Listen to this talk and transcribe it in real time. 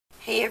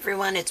Hey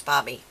everyone, it's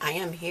Bobby. I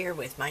am here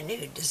with my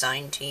new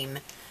design team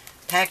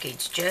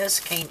package.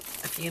 Just came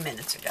a few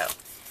minutes ago.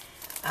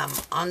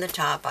 On the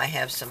top I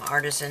have some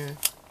artisan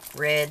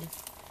red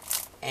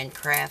and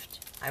craft.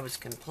 I was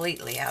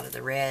completely out of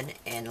the red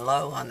and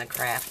low on the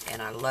craft,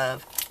 and I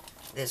love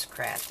this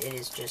craft. It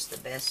is just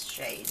the best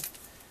shade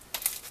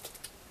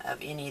of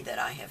any that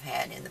I have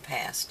had in the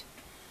past.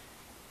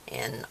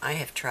 And I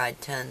have tried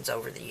tons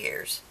over the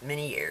years,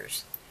 many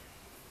years.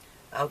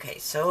 Okay,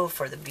 so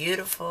for the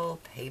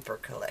beautiful paper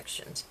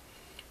collections.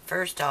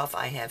 First off,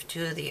 I have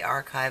two of the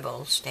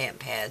archival stamp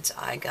pads.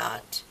 I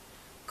got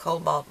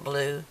cobalt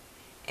blue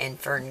and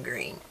fern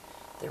green.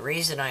 The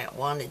reason I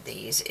wanted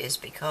these is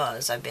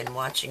because I've been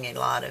watching a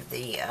lot of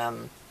the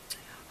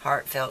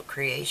Heartfelt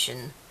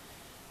Creation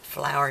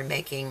flower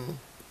making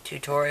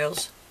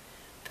tutorials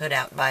put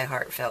out by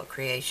Heartfelt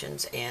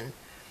Creations, and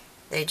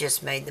they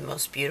just made the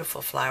most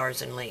beautiful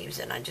flowers and leaves,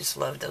 and I just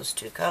love those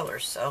two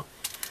colors, so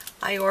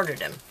I ordered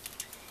them.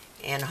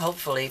 And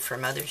hopefully for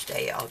Mother's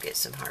Day I'll get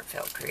some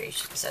Heartfelt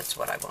Creations. That's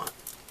what I want.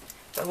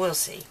 But we'll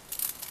see.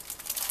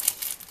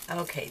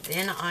 Okay,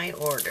 then I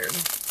ordered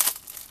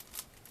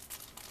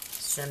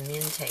some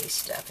Mintay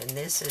stuff. And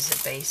this is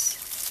a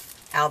base,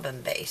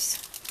 album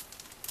base.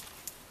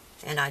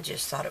 And I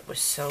just thought it was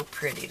so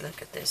pretty.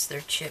 Look at this. They're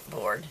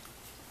chipboard.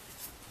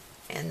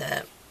 And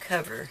the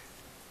cover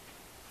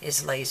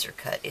is laser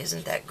cut.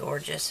 Isn't that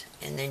gorgeous?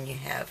 And then you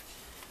have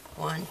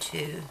 1,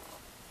 2,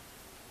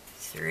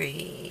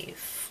 3,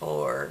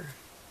 4,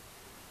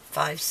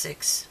 5,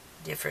 6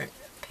 different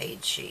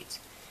page sheets.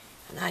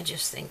 And I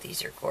just think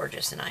these are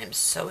gorgeous, and I am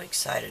so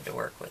excited to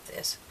work with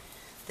this.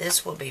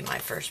 This will be my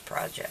first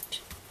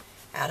project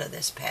out of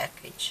this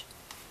package.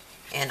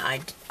 And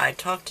I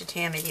talked to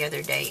Tammy the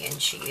other day,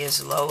 and she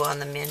is low on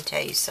the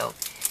Mintay, so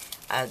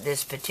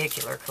this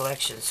particular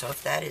collection. So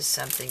if that is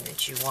something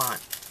that you want,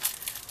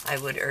 I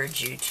would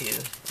urge you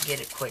to get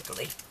it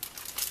quickly.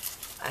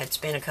 It's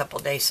been a couple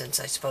days since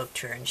I spoke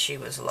to her, and she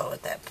was low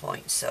at that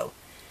point, so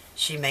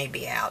she may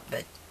be out,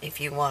 but if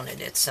you want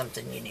it, it's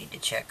something you need to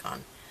check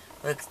on.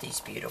 Look at these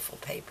beautiful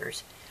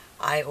papers.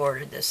 I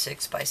ordered the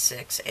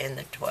 6x6 and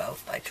the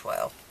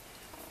 12x12,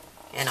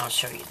 and I'll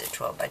show you the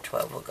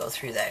 12x12. We'll go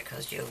through that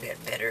because you'll get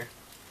a better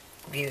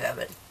view of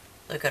it.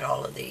 Look at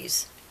all of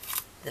these.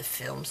 The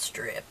film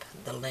strip,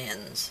 the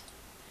lens.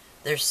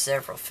 There's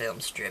several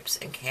film strips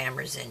and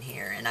cameras in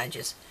here, and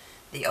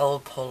the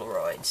old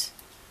Polaroids.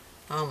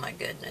 Oh my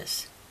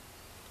goodness.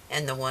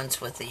 And the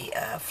ones with the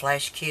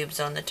flash cubes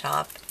on the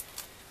top.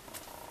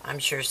 I'm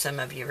sure some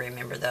of you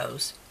remember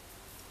those.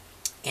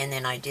 And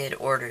then I did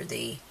order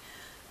the,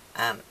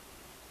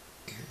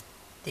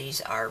 these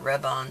are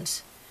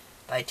rub-ons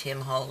by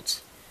Tim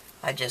Holtz.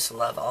 I just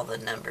love all the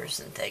numbers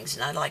and things.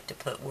 And I like to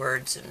put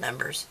words and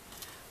numbers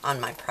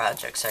on my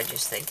projects. I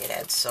just think it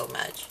adds so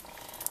much.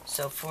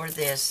 So for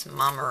this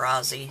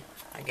Mamarazzi,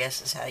 I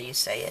guess is how you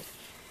say it,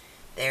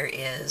 there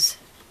is...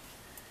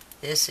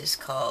 This is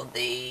called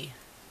the,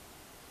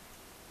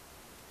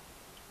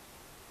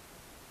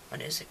 what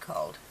is it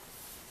called?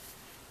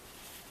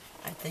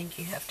 I think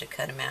you have to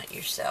cut them out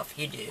yourself.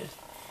 You do.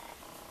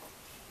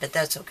 But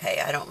that's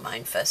okay. I don't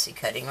mind fussy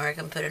cutting, or I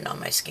can put it on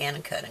my Scan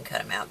and cut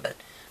them out. But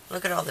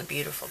look at all the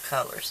beautiful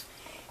colors.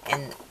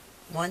 And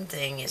one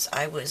thing is,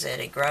 I was at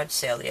a garage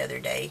sale the other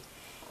day,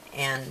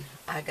 and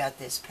I got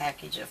this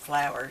package of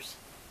flowers.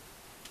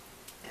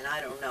 And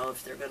I don't know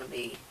if they're going to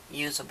be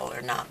usable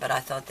or not, but I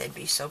thought they'd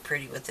be so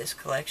pretty with this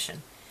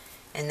collection.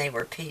 And they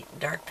were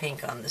dark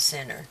pink on the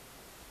center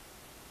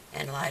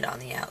and light on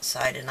the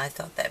outside, and I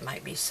thought that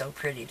might be so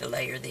pretty to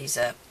layer these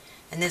up.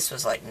 And this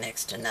was like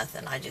next to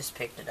nothing. I just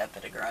picked it up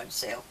at a garage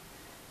sale.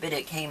 But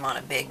it came on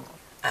a big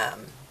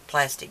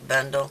plastic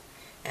bundle,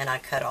 and I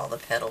cut all the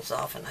petals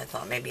off, and I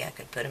thought maybe I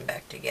could put them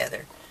back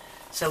together.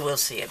 So we'll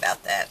see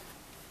about that.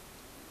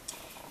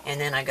 And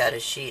then I got a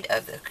sheet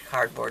of the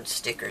cardboard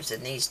stickers,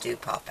 and these do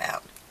pop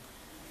out.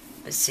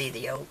 But see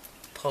the old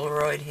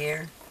Polaroid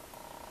here?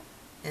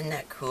 Isn't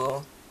that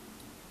cool?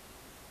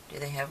 Do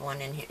they have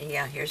one in here?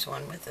 Yeah, here's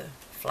one with a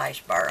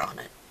flash bar on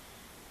it.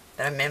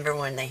 But I remember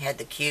when they had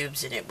the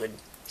cubes and it would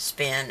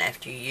spin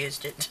after you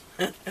used it.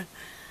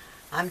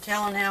 I'm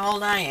telling how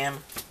old I am.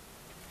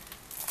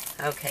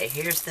 Okay,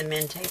 here's the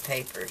Mintay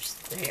papers.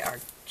 They are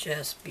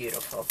just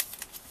beautiful.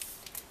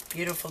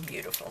 Beautiful,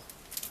 beautiful.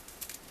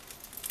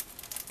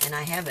 And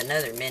I have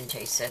another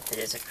Mintay set that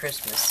is a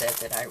Christmas set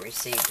that I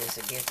received as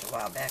a gift a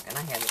while back, and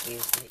I haven't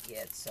used it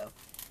yet, so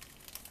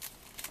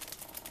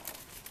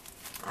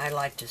I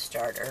like to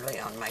start early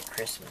on my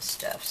Christmas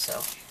stuff.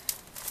 So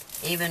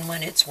even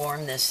when it's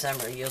warm this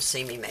summer, you'll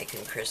see me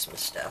making Christmas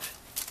stuff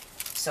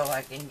so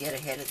I can get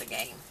ahead of the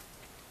game.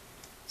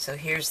 So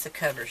here's the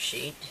cover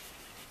sheet.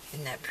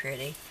 Isn't that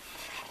pretty?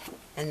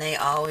 And they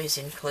always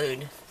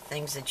include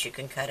things that you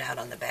can cut out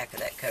on the back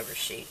of that cover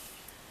sheet.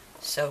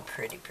 So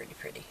pretty, pretty,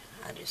 pretty.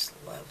 I just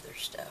love their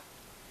stuff.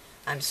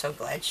 I'm so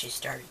glad she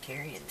started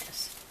carrying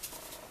this.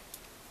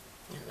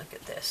 And look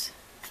at this.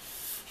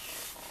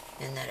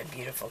 Isn't that a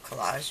beautiful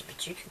collage?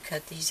 But you can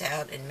cut these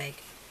out and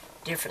make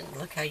different.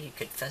 Look how you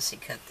could fussy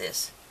cut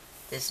this.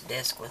 this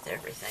disc with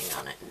everything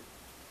on it.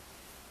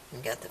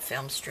 And got the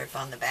film strip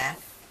on the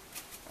back.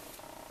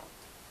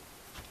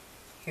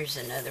 Here's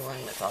another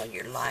one with all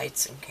your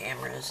lights and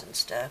cameras and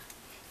stuff.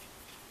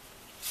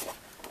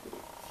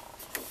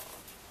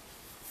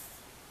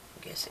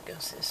 I guess it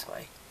goes this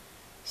way.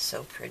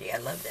 So pretty. I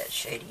love that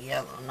shade of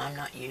yellow, and I'm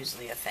not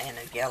usually a fan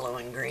of yellow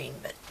and green,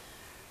 but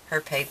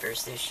her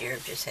papers this year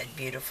have just had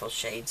beautiful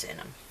shades in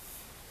them.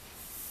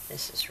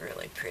 This is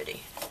really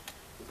pretty.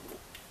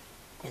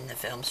 In the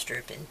film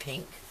strip in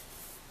pink.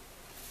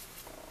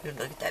 Ooh,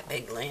 look at that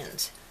big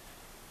lens.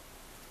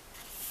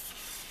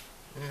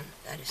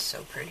 That is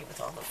so pretty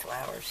with all the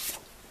flowers.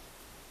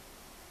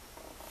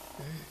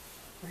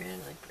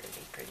 Really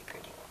pretty, pretty,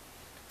 pretty.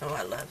 Oh,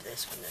 I love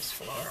this one, this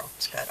floral.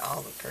 It's got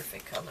all the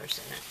perfect colors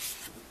in it.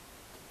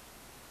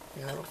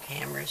 And little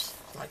cameras,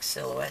 like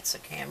silhouettes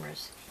of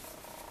cameras.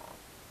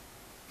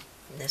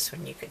 And this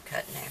one you could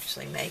cut and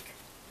actually make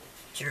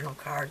journal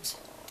cards.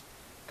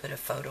 Put a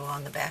photo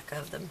on the back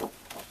of them.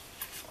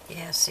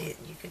 Yeah, see,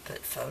 you could put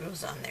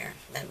photos on there.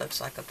 That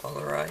looks like a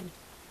Polaroid.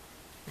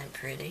 And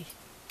pretty.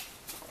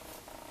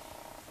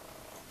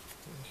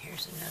 And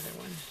here's another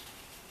one.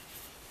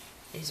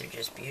 These are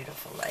just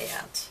beautiful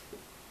layouts.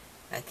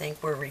 I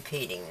think we're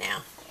repeating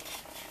now.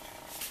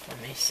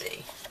 Let me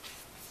see.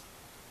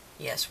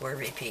 Yes, we're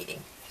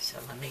repeating. So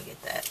let me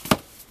get that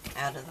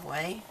out of the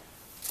way.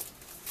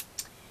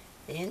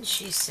 Then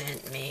she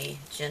sent me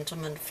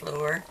Gentleman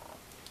Fleur.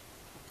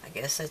 I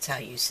guess that's how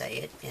you say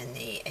it, in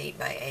the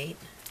 8x8.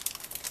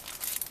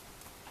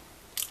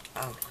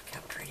 Oh, look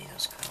how pretty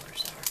those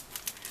colors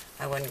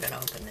are. I wasn't going to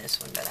open this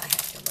one, but I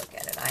have to look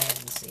at it. I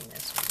hadn't seen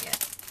this one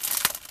yet.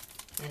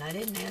 And I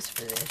didn't ask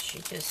for this. She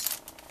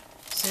just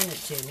sent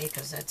it to me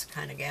because that's the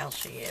kind of gal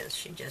she is.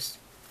 She just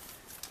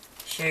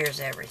shares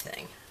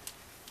everything.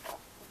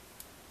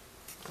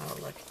 Oh,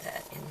 look at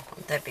that. And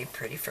won't that be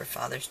pretty for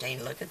Father's Day?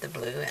 And look at the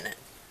blue in it.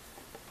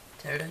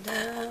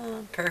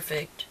 Ta-da-da!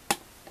 Perfect.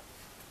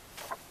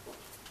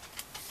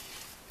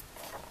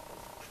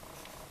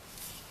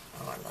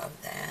 Oh, I love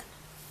that.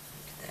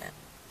 Look at that.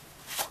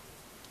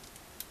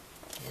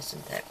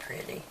 Isn't that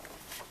pretty?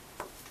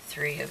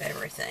 3 of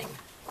everything.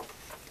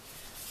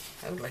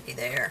 Oh, looky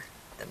there.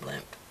 The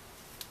blimp.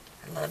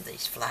 I love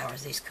these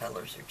flowers. These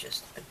colors are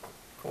just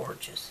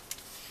gorgeous.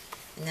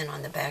 And then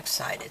on the back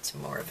side, it's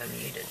more of a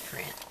muted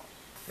print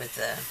with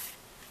the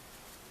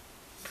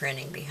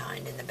printing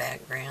behind in the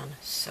background.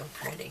 So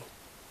pretty.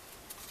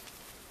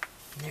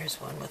 And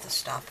there's one with a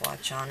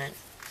stopwatch on it.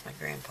 My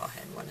grandpa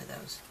had one of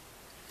those.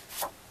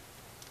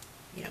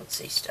 You don't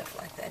see stuff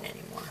like that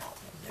anymore.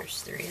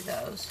 There's 3 of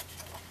those.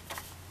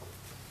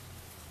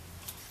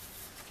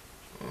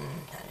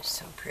 That is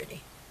so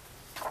pretty.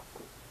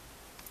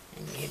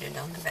 And muted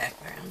on the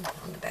background,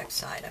 on the back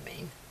side, I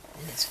mean.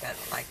 And it's got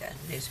like a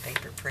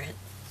newspaper print.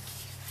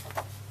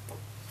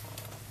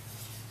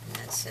 And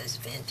that says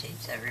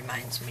vintage. That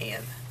reminds me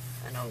of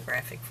an old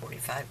graphic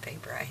 45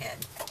 paper I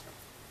had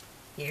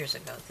years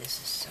ago. This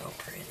is so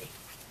pretty.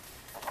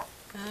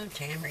 Oh,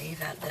 Tamara,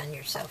 you've outdone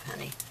yourself,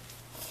 honey.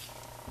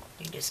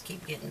 You just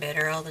keep getting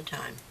better all the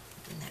time.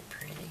 Isn't that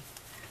pretty?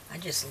 I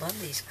just love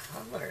these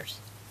colors.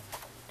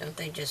 Don't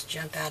they just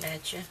jump out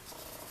at you?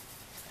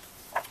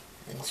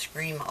 And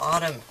scream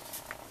autumn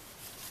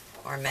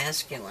or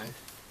masculine.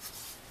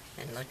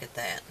 And look at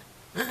that.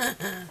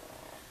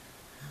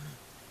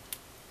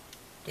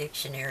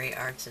 Dictionary,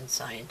 Arts and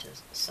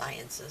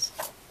Sciences.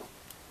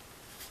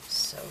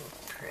 So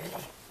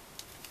pretty.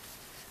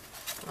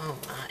 Oh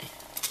my.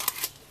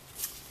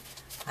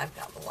 I've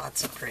got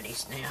lots of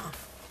pretties now.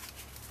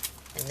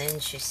 And then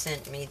she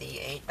sent me the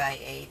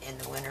 8x8 in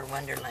the Winter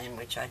Wonderland,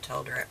 which I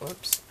told her,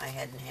 oops, I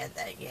hadn't had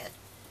that yet.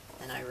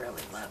 And I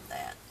really love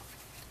that.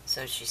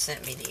 So she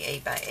sent me the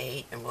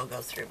 8x8, and we'll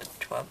go through with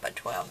the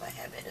 12x12. I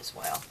have it as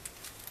well.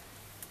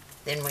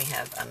 Then we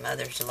have A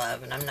Mother's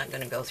Love, and I'm not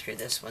going to go through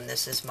this one.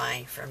 This is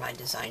for my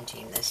design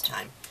team this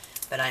time.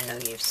 But I know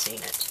you've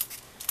seen it,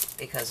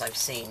 because I've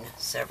seen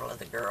several of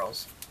the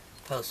girls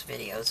post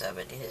videos of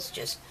it. It is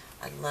just,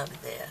 I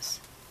love this.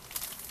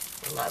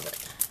 Love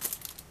it.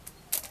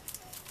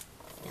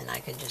 And I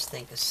can just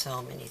think of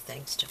so many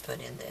things to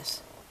put in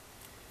this,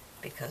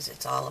 because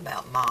it's all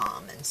about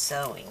mom and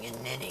sewing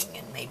and knitting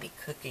and maybe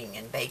cooking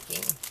and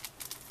baking.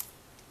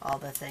 All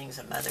the things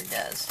a mother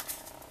does.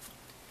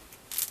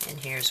 And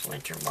here's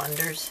Winter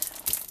Wonders.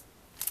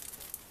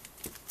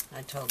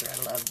 I told her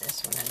I loved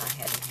this one, and I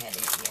hadn't had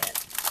it yet.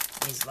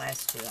 These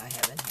last 2 I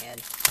haven't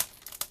had.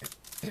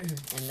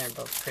 And they're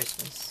both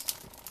Christmas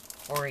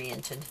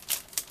oriented,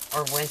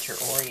 or winter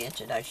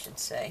oriented, I should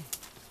say.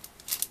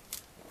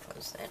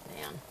 Close that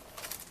down.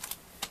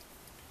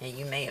 Now,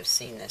 you may have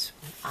seen this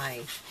one.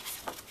 I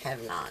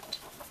have not.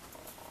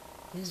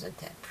 Isn't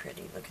that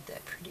pretty? Look at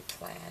that pretty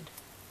plaid.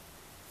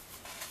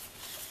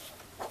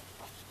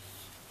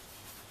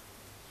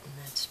 And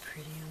that's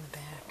pretty on the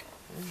back.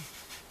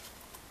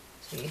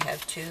 So you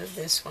have 2 of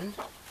this one.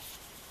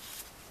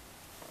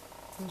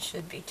 And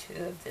should be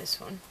 2 of this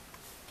one.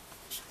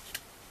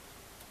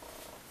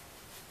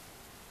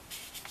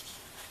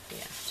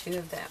 Yeah, 2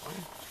 of that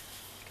one.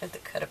 Got the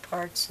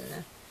cut-aparts and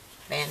the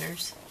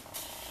banners.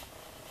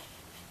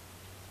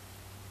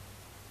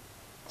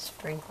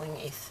 Sprinkling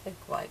a thick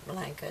white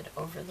blanket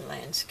over the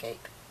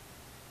landscape.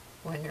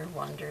 Winter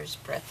wanders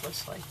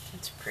breathlessly.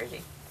 It's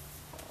pretty.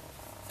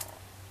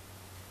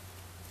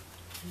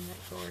 Isn't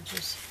that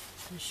gorgeous?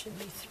 There should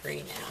be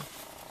 3 now.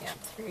 Yeah,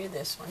 3 of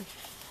this one.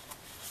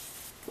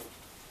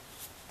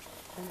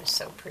 That is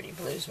so pretty.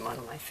 Blue's one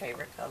of my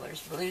favorite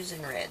colors. Blues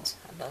and reds.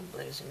 I love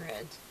blues and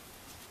reds.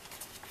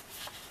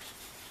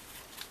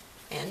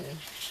 And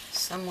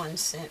someone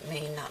sent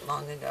me not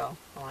long ago,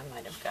 oh, I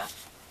might have got,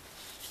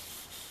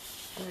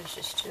 oh, there's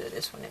just 2 of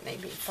this one. It may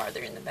be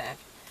farther in the back.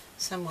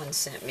 Someone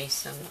sent me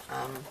some,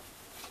 oh,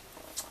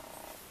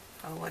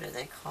 what are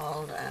they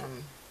called?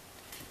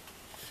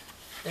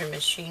 They're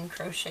machine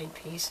crochet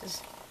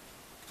pieces,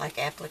 like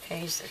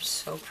appliques. They're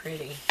so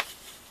pretty.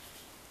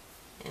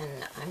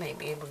 And I may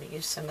be able to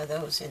use some of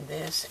those in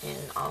this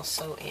and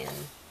also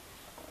in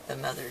the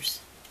mother's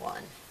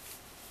one.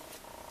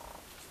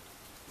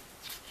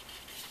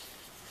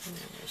 And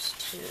then there's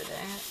 2 of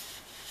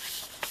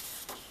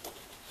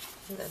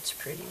that. That's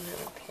pretty,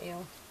 really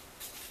pale.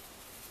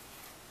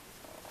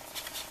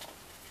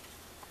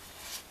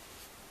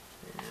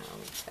 Now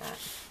we've got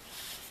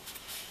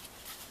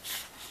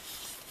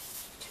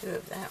 2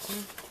 of that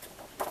one.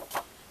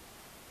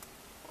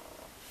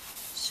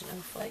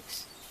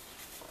 Snowflakes.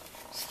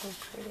 So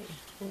pretty.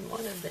 And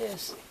 1 of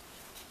this.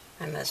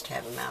 I must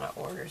have them out of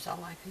orders,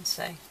 all I can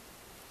say.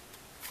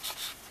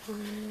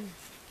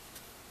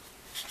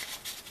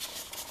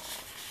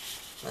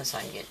 Unless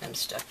I'm getting them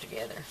stuck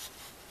together.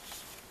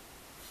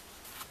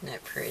 Isn't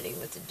that pretty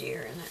with the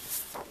deer in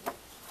it?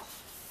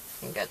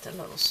 And got the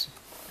little,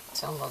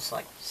 it's almost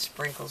like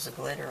sprinkles of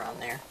glitter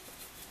on there.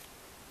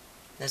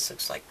 This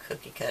looks like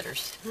cookie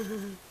cutters.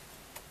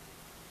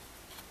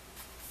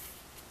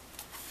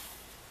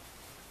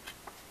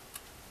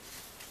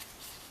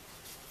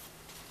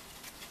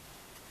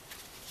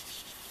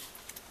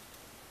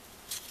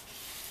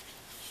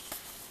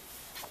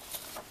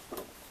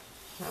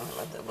 Oh, I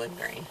love the wood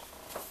grain.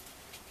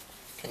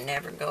 Can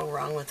never go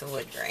wrong with the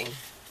wood grain.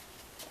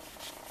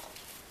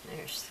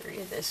 There's 3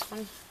 of this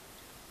one.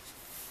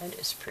 That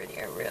is pretty.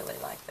 I really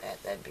like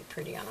that. That'd be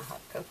pretty on a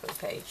hot cocoa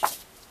page.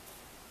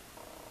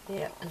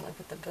 Yep, and look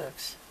at the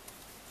books.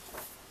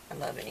 I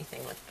love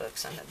anything with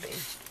books. I'm a big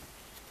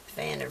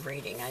fan of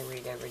reading. I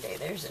read every day.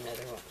 There's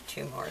another one.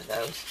 2 more of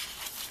those.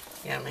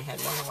 Yeah, I only had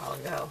one a while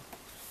ago.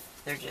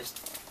 They're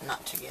just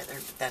not together,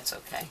 but that's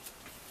okay.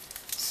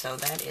 So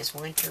that is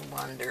Winter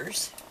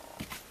Wonders.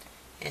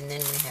 And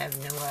then we have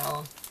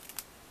Noel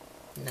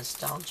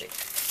Nostalgic,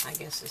 I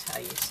guess is how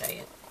you say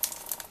it.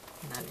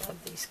 And I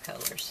love these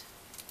colors.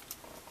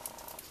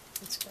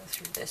 Let's go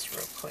through this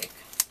real quick.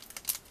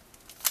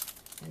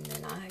 And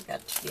then I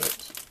got to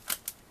get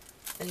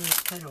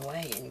things put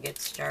away and get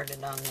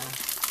started on the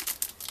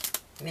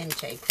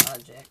Mente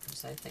project,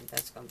 because I think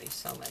that's going to be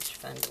so much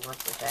fun to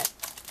work with that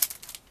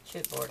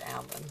chipboard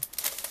album.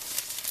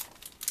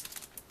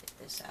 Get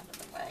this out of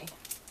the way.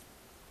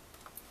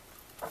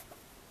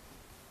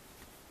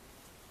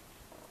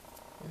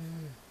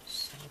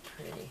 So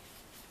pretty.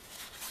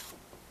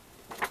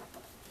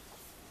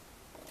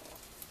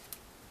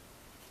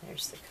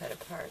 There's the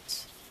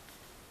cut-aparts.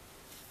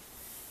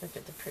 Look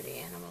at the pretty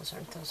animals.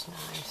 Aren't those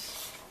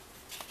nice?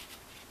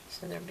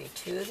 So there'll be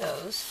 2 of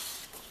those.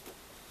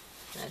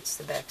 That's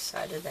the back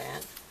side of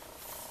that.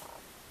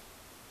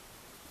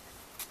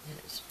 And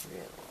it's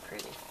really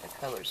pretty. The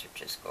colors are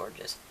just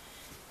gorgeous.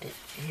 And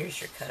here's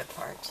your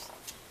cut-aparts.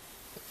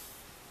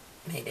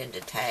 Made into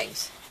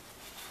tags.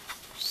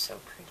 So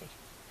pretty.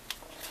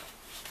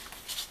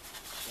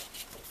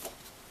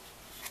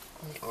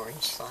 And the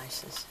orange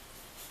slices.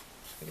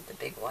 Look at the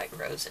big white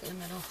rose in the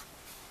middle.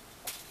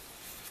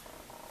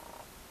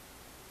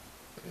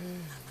 I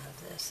love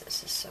this.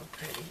 This is so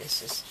pretty.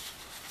 This is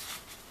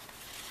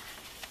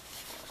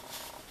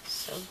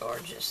so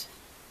gorgeous.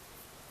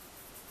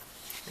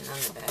 And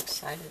on the back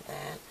side of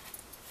that,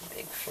 the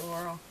big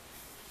floral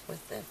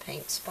with the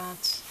paint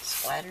spots,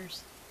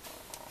 splatters.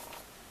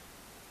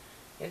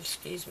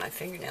 Excuse my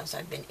fingernails.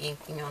 I've been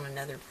inking on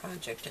another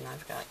project and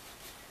I've got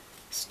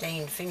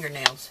stained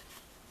fingernails.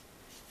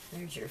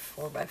 There's your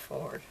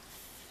 4x4.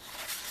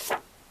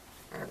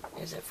 Or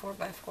is it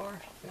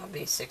 4x4? It'll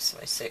be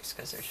 6x6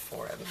 because there's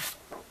 4 of them.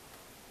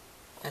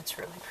 That's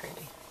really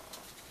pretty.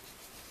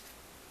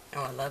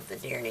 Oh, I love the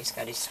deer, and he's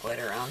got his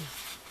sweater on.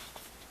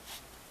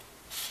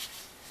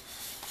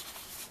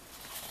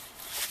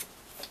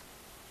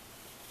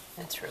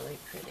 That's really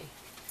pretty.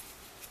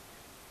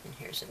 And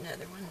here's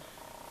another one.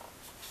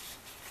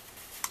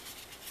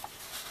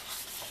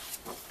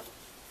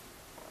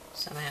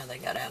 Somehow they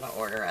got out of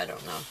order, I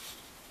don't know.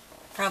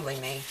 Probably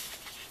me.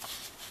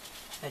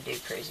 I do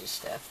crazy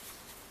stuff.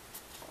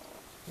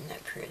 Isn't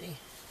that pretty?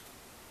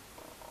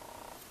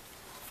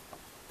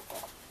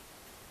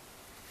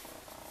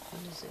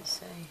 What does it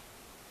say?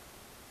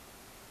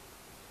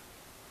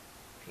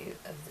 View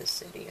of the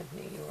city of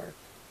New York,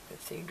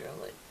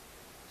 Cathedral at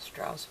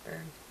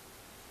Strasbourg.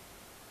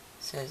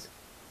 It says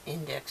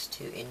index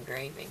to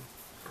engraving.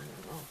 I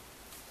don't know.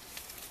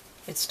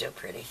 It's still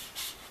pretty.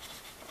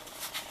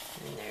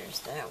 And there's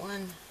that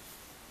one.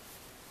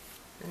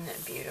 Isn't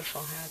that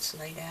beautiful how it's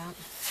laid out?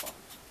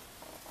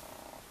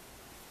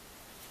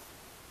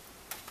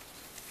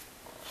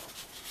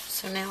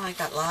 So now I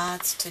got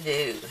lots to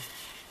do.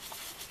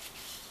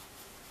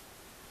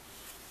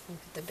 Look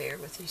at the bear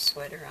with his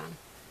sweater on.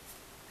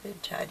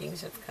 Good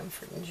tidings of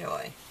comfort and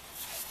joy.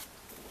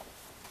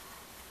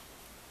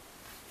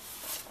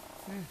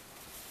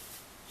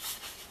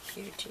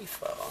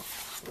 Beautiful.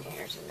 And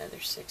here's another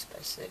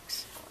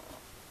 6x6.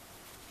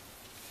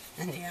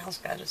 And the owl's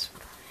got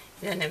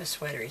he doesn't have a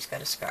sweater, he's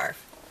got a scarf.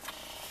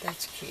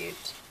 That's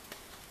cute.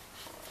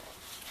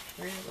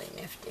 Really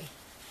nifty.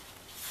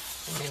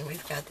 And then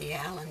we've got the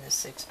owl in the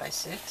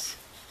 6x6.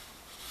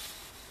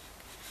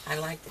 I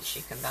like that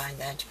she combined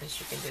that because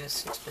you can do a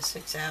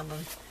 6x6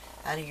 album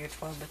out of your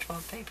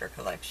 12x12 paper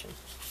collection.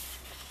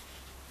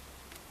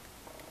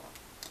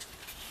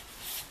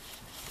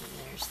 And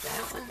there's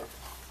that one.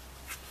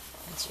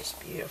 That's just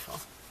beautiful.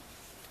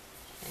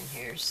 And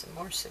here's some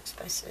more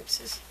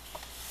 6x6s.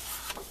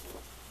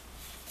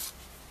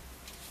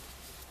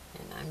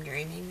 And I'm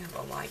dreaming of a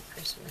white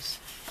Christmas.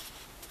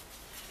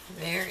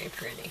 Very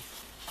pretty.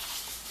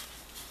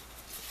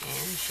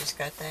 And she's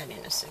got that in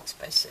a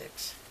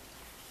 6x6.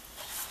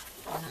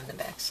 And on the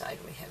back side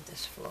we have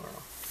this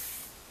floral.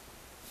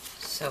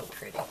 So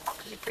pretty.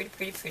 Pretty, pretty,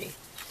 pretty, pretty.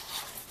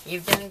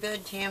 You've done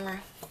good,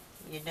 Tamara.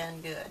 You've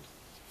done good.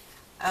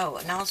 Oh,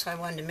 and also I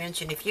wanted to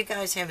mention, if you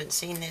guys haven't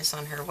seen this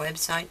on her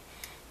website,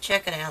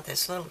 check it out.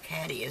 This little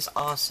caddy is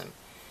awesome.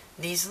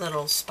 These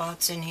little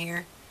spots in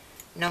here,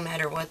 no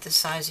matter what the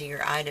size of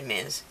your item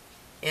is,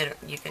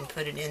 you can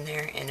put it in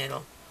there and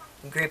it'll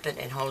grip it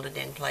and hold it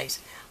in place.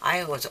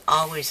 I was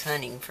always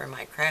hunting for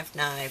my craft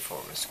knife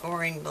or my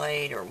scoring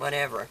blade or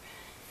whatever.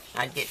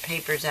 I'd get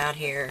papers out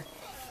here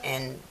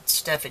and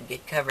stuff would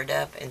get covered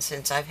up, and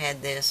since I've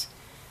had this,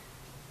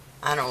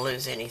 I don't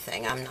lose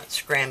anything. I'm not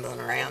scrambling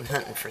around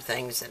hunting for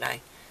things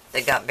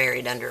that got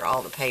buried under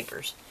all the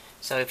papers.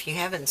 So if you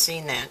haven't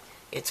seen that,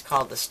 it's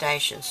called the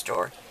Stash and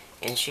Store,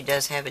 and she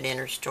does have it in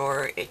her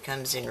store. It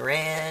comes in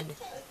red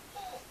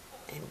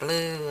and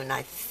blue and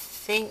I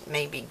think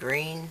maybe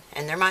green,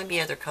 and there might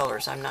be other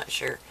colors, I'm not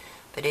sure,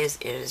 but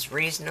it is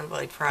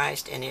reasonably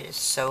priced and it is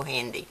so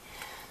handy.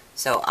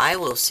 So I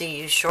will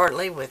see you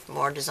shortly with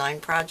more design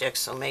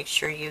projects, so make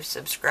sure you've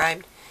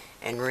subscribed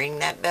and ring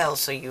that bell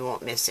so you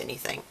won't miss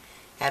anything.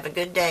 Have a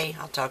good day.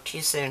 I'll talk to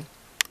you soon.